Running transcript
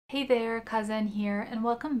Hey there, Kazen here, and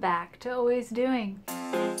welcome back to Always Doing.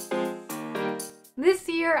 This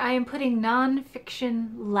year I am putting nonfiction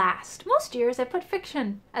last. Most years I put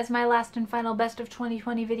fiction as my last and final best of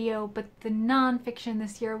 2020 video, but the nonfiction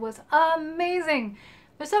this year was amazing.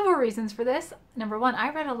 There's several reasons for this. Number one,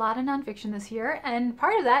 I read a lot of nonfiction this year, and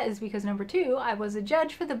part of that is because number two, I was a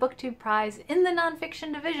judge for the BookTube Prize in the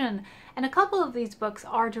nonfiction division, and a couple of these books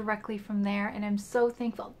are directly from there, and I'm so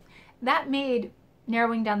thankful. That made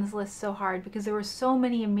narrowing down this list so hard because there were so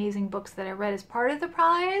many amazing books that I read as part of the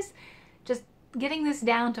prize. Just getting this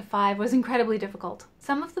down to 5 was incredibly difficult.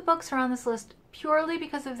 Some of the books are on this list purely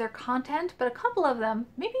because of their content, but a couple of them,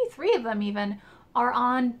 maybe 3 of them even, are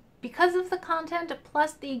on because of the content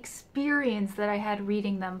plus the experience that I had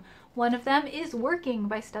reading them. One of them is Working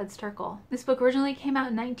by Studs Terkel. This book originally came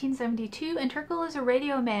out in 1972, and Terkel is a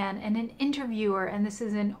radio man and an interviewer, and this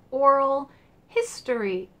is an oral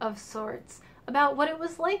history of sorts about what it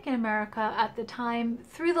was like in America at the time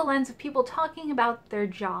through the lens of people talking about their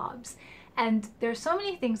jobs. And there's so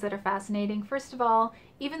many things that are fascinating. First of all,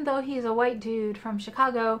 even though he's a white dude from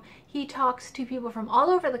Chicago, he talks to people from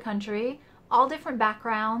all over the country, all different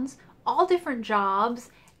backgrounds, all different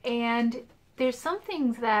jobs, and there's some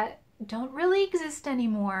things that don't really exist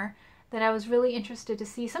anymore that I was really interested to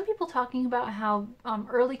see. Some people talking about how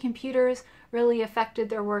early computers really affected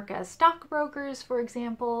their work as stockbrokers, for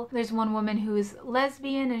example. There's one woman who is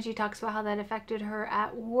lesbian, and she talks about how that affected her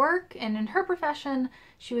at work, and in her profession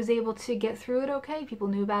she was able to get through it okay. People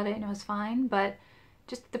knew about it and it was fine, but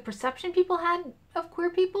just the perception people had of queer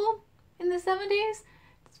people in the 70s,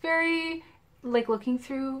 it's very like looking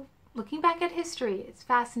back at history. It's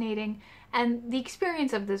fascinating. And the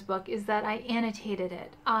experience of this book is that I annotated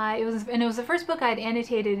it. It was the first book I had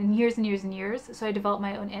annotated in years and years and years, so I developed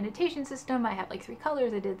my own annotation system. I had like 3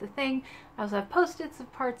 colors, I did the thing. I also have post-its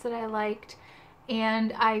of parts that I liked.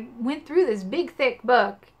 And I went through this big thick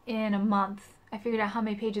book in a month. I figured out how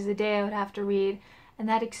many pages a day I would have to read, and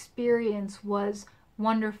that experience was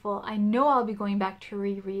wonderful. I know I'll be going back to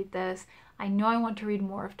reread this. I know I want to read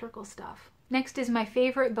more of Terkel's stuff. Next is my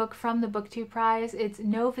favorite book from the BookTube Prize. It's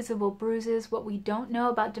No Visible Bruises, What We Don't Know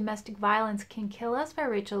About Domestic Violence Can Kill Us by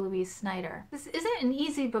Louise Snyder. This isn't an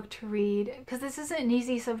easy book to read because this isn't an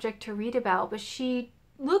easy subject to read about, but she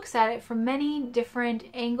looks at it from many different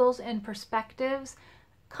angles and perspectives,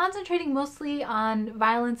 concentrating mostly on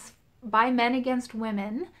violence by men against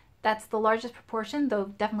women. That's the largest proportion,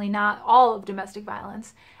 though definitely not all of domestic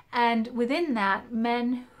violence. And within that,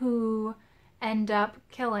 men who end up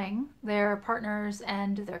killing their partners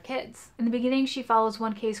and their kids. In the beginning, she follows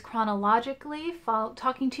one case chronologically,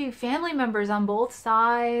 talking to family members on both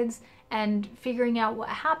sides and figuring out what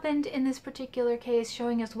happened in this particular case,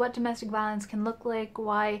 showing us what domestic violence can look like,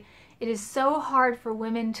 why it is so hard for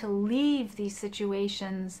women to leave these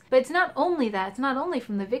situations. But it's not only that, it's not only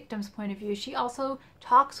from the victim's point of view, she also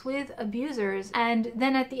talks with abusers, and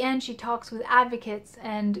then at the end she talks with advocates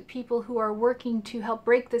and people who are working to help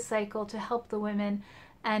break this cycle, to help the women,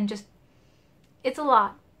 and just, it's a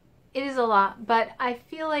lot. It is a lot, but I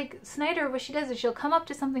feel like Snyder, what she does is she'll come up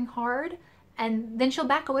to something hard, and then she'll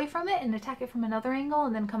back away from it and attack it from another angle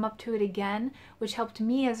and then come up to it again, which helped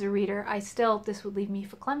me as a reader. This would leave me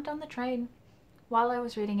verklempt on the train while I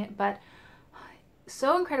was reading it, but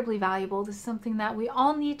so incredibly valuable. This is something that we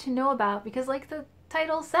all need to know about because, like the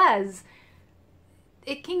title says,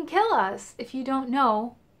 it can kill us if you don't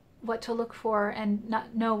know what to look for and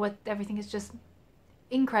not know what everything is. Just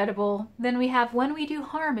incredible. Then we have When We Do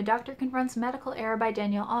Harm, A Doctor Confronts Medical Error by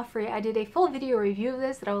Danielle Ofri. I did a full video review of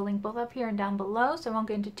this that I will link both up here and down below, so I won't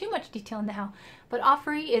get into too much detail now. But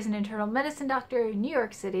Ofri is an internal medicine doctor in New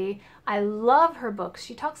York City. I love her books.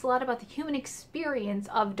 She talks a lot about the human experience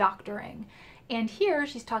of doctoring. And here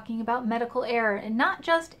she's talking about medical error, and not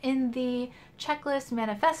just in the checklist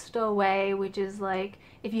manifesto way, which is like,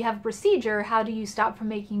 if you have a procedure, how do you stop from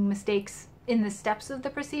making mistakes in the steps of the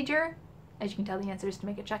procedure? As you can tell, the answer is to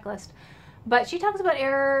make a checklist. But she talks about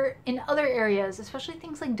error in other areas, especially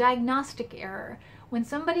things like diagnostic error. When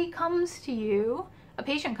somebody comes to you, a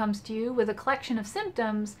patient comes to you with a collection of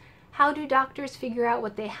symptoms, how do doctors figure out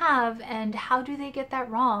what they have, and how do they get that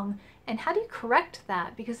wrong? And how do you correct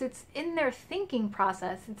that? Because it's in their thinking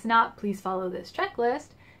process. It's not, please follow this checklist.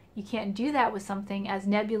 You can't do that with something as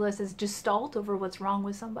nebulous as gestalt over what's wrong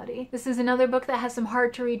with somebody. This is another book that has some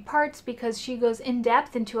hard to read parts because she goes in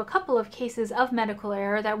depth into a couple of cases of medical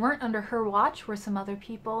error that weren't under her watch, were some other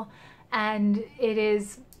people, and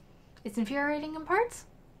it's infuriating in parts.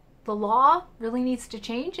 The law really needs to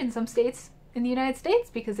change in some states in the United States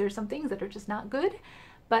because there's some things that are just not good,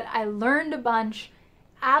 but I learned a bunch.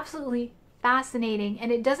 Absolutely fascinating,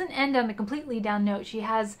 and it doesn't end on a completely down note. She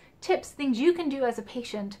has tips, things you can do as a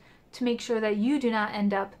patient to make sure that you do not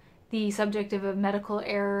end up the subject of a medical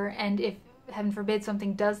error, and if, heaven forbid,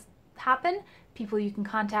 something does happen, people you can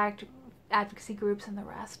contact, advocacy groups, and the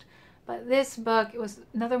rest. But this book, it was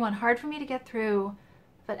another one hard for me to get through,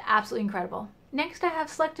 but absolutely incredible. Next, I have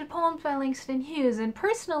selected poems by Langston Hughes, and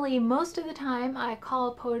personally, most of the time I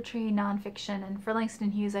call poetry nonfiction, and for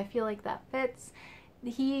Langston Hughes, I feel like that fits.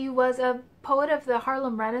 He was a poet of the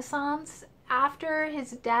Harlem Renaissance. After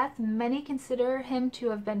his death, many consider him to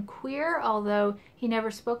have been queer, although he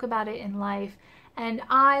never spoke about it in life. And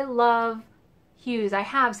I love Hughes. I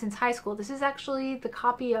have since high school. This is actually the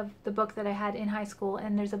copy of the book that I had in high school,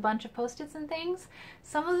 and there's a bunch of post-its and things.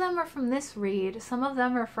 Some of them are from this read. Some of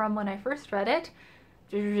them are from when I first read it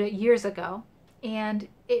years ago. And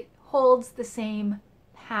it holds the same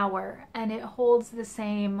power, and it holds the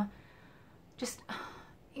same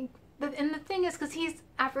and the thing is, because he's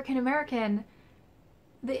African American,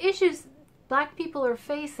 the issues Black people are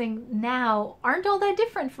facing now aren't all that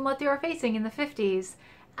different from what they were facing in the 50s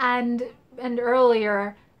and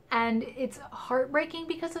earlier, and it's heartbreaking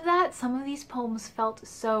because of that. Some of these poems felt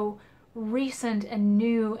so recent and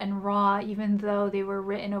new and raw, even though they were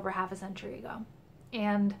written over half a century ago.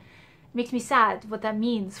 And it makes me sad what that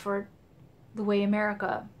means for the way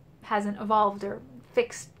America hasn't evolved or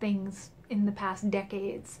fixed things in the past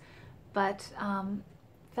decades, but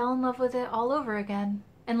fell in love with it all over again.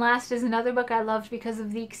 And last is another book I loved because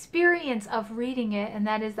of the experience of reading it, and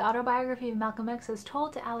that is the Autobiography of Malcolm X as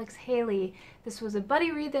told to Alex Haley. This was a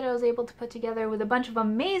buddy read that I was able to put together with a bunch of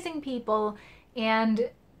amazing people, and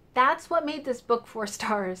that's what made this book 4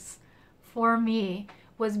 stars for me,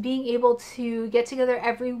 was being able to get together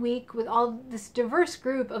every week with all this diverse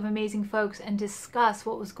group of amazing folks and discuss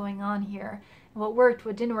what was going on here, what worked,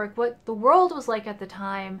 what didn't work, what the world was like at the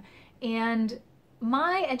time. And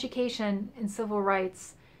my education in civil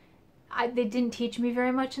rights, they didn't teach me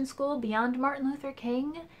very much in school beyond Martin Luther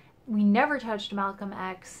King. We never touched Malcolm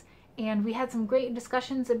X, and we had some great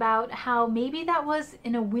discussions about how maybe that was,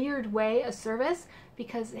 in a weird way, a service,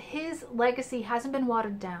 because his legacy hasn't been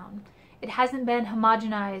watered down. It hasn't been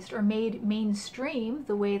homogenized or made mainstream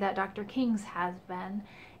the way that Dr. King's has been.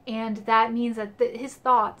 And that means that his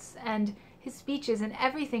thoughts and his speeches and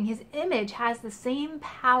everything, his image has the same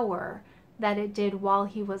power that it did while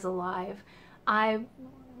he was alive. I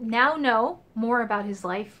now know more about his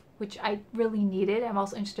life, which I really needed. I'm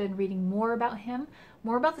also interested in reading more about him,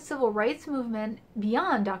 more about the civil rights movement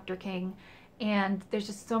beyond Dr. King. And there's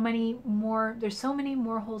just so many more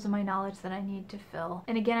holes in my knowledge that I need to fill.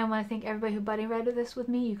 And again, I want to thank everybody who buddy read this with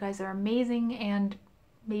me. You guys are amazing, and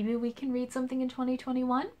maybe we can read something in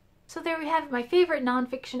 2021. So there we have my favorite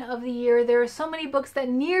nonfiction of the year. There are so many books that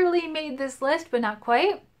nearly made this list, but not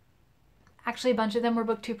quite. Actually, a bunch of them were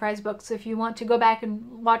Book 2 prize books, so if you want to go back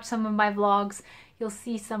and watch some of my vlogs, you'll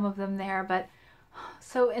see some of them there. But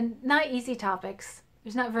and not easy topics.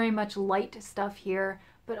 There's not very much light stuff here,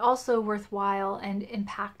 but also worthwhile and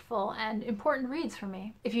impactful and important reads for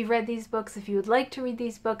me. If you've read these books, if you would like to read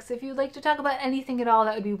these books, if you'd like to talk about anything at all,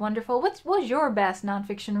 that would be wonderful. What was your best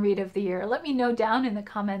nonfiction read of the year? Let me know down in the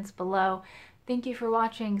comments below. Thank you for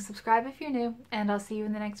watching. Subscribe if you're new, and I'll see you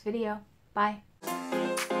in the next video. Bye.